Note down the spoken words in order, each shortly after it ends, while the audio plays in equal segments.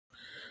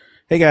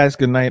Hey guys,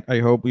 good night. I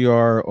hope you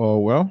are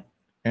all well.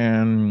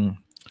 And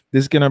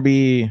this is gonna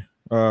be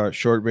a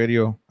short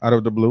video out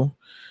of the blue.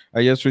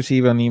 I just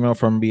received an email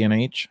from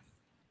B&H.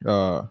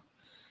 Uh,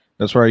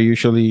 that's where I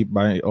usually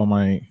buy all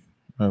my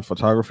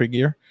photography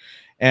gear,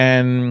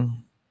 and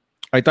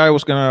I thought it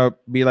was gonna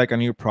be like a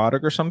new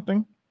product or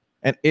something.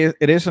 And it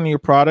is a new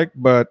product,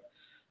 but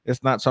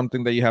it's not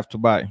something that you have to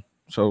buy.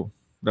 So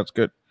that's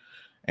good.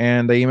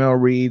 And the email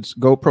reads: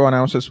 GoPro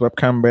announces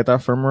webcam beta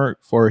firmware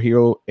for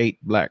Hero 8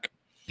 Black.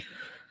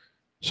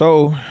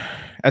 So,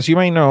 as you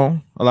may know,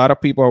 a lot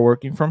of people are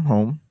working from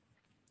home,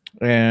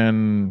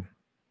 and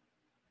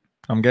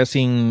I'm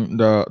guessing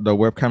the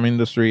webcam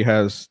industry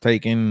has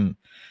taken,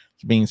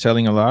 it's been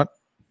selling a lot,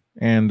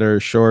 and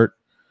they're short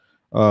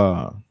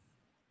uh,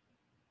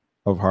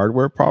 of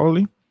hardware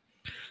probably.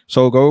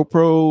 So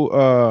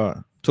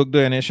GoPro took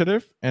the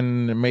initiative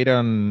and made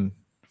an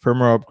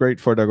firmware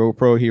upgrade for the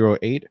GoPro Hero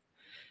 8.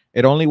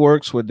 It only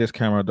works with this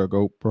camera, the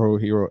GoPro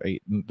Hero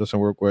 8. It doesn't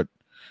work with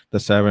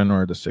the 7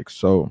 or the 6.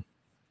 So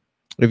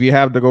if you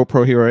have the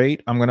GoPro Hero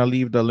 8, I'm going to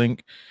leave the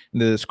link in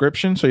the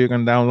description so you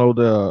can download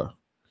the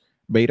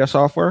beta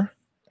software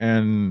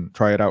and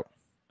try it out.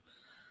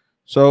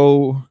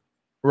 So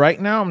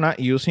right now, I'm not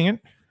using it.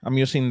 I'm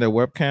using the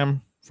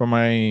webcam from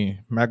my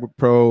MacBook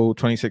Pro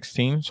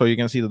 2016, so you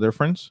can see the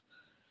difference.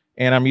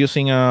 And I'm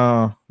using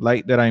a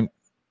light that I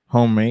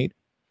homemade.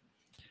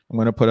 I'm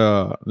going to put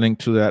a link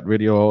to that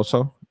video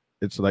also.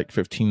 It's like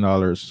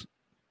 $15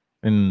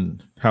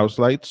 in house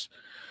lights.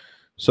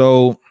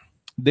 So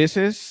this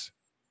is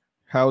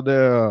how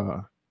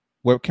the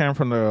webcam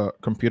from the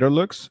computer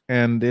looks,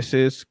 and this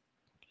is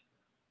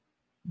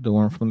the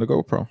one from the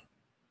GoPro.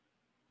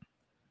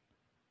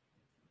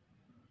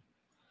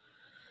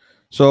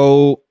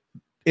 So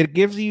it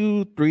gives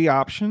you three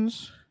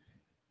options.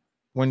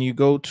 When you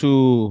go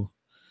to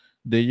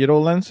digital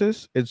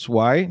lenses, it's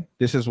wide.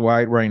 This is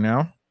wide right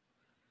now,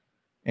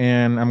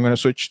 and I'm going to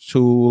switch to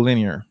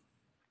linear.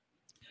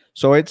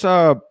 So it's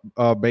a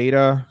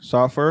beta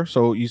software.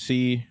 So you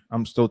see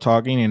I'm still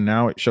talking and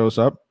now it shows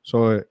up.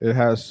 So it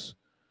has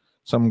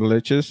some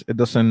glitches. It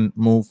doesn't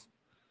move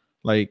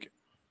like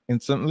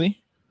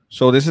instantly.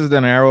 So this is the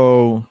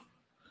narrow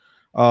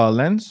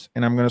lens,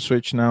 and I'm going to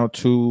switch now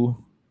to,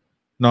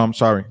 no, I'm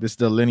sorry. This is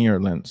the linear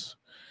lens.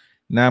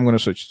 Now I'm going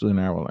to switch to the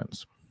narrow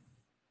lens.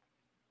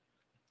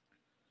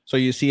 So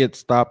you see it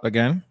stopped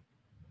again.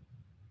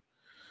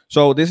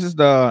 So this is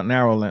the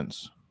narrow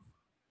lens,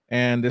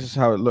 and this is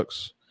how it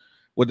looks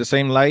with the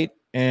same light,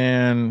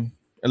 and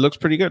it looks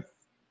pretty good.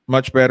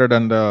 Much better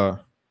than the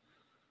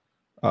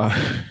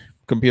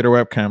computer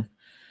webcam.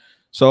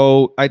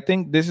 So I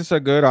think this is a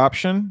good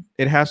option.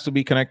 It has to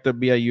be connected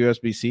via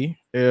USB-C.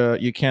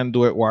 You can't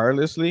do it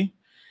wirelessly,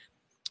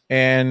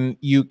 and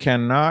you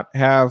cannot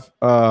have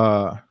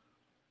the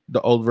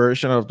old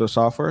version of the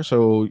software.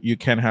 So you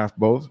can't have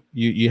both.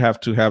 You have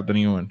to have the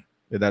new one.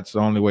 That's the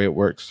only way it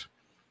works.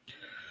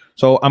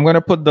 So I'm going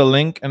to put the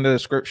link in the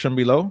description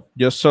below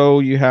just so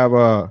you have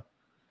a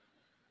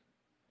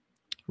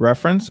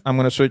reference. I'm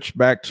going to switch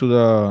back to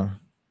the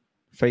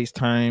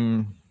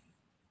FaceTime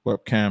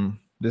webcam.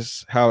 This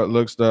is how it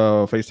looks,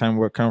 the FaceTime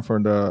webcam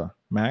for the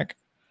Mac.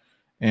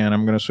 And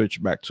I'm going to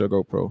switch back to a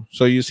GoPro.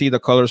 So you see the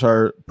colors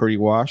are pretty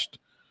washed,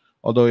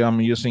 although I'm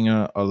using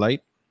a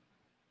light.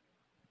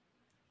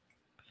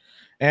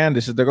 And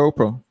this is the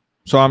GoPro.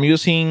 So I'm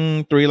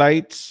using 3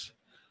 lights.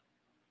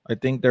 I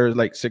think there's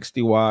like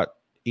 60 watt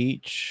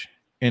each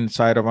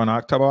inside of an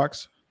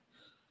octabox.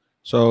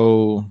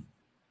 So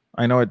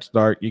I know it's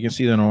dark. You can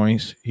see the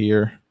noise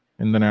here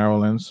in the narrow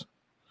lens.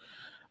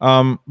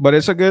 But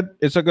it's a good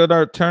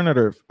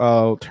alternative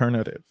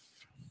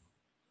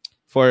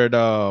for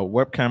the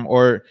webcam.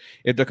 Or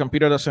if the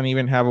computer doesn't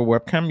even have a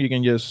webcam, you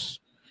can just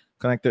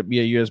connect it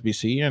via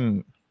USB-C,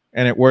 and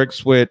it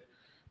works with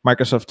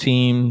Microsoft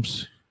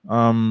Teams,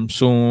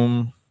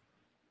 Zoom,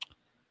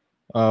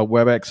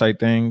 WebEx. I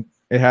think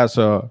it has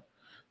a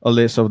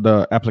list of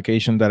the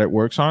application that it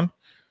works on.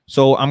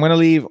 So I'm going to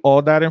leave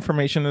all that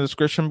information in the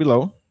description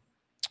below.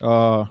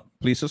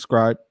 Please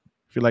subscribe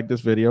if you like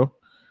this video.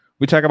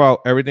 We talk about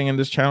everything in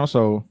this channel,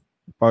 so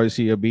you probably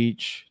see a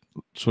beach,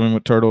 swimming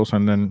with turtles,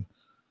 and then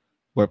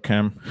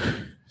webcam.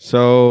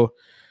 So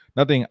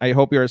nothing. I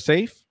hope you are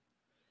safe,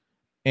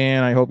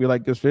 and I hope you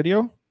like this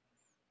video.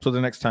 Till the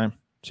next time.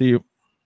 See you.